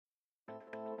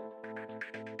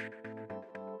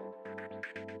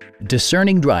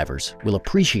Discerning drivers will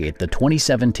appreciate the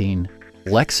 2017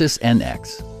 Lexus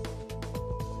NX.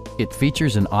 It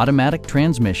features an automatic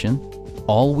transmission,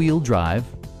 all-wheel drive,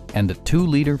 and a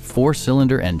 2-liter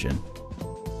 4-cylinder engine.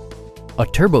 A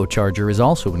turbocharger is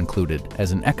also included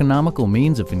as an economical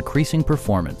means of increasing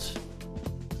performance.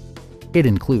 It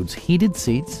includes heated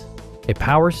seats, a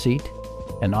power seat,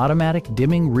 an automatic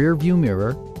dimming rear-view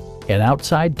mirror, an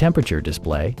outside temperature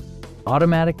display,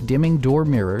 automatic dimming door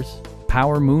mirrors,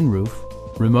 power moonroof,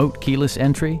 remote keyless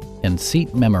entry, and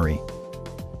seat memory.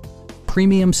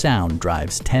 Premium sound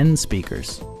drives 10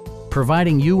 speakers,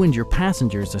 providing you and your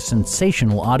passengers a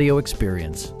sensational audio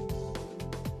experience.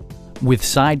 With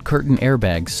side curtain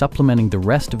airbags supplementing the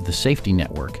rest of the safety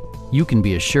network, you can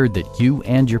be assured that you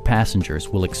and your passengers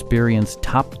will experience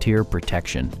top-tier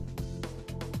protection.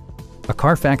 A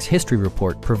Carfax history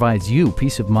report provides you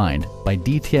peace of mind by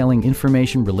detailing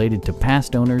information related to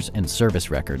past owners and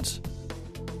service records.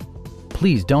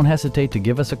 Please don't hesitate to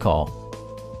give us a call.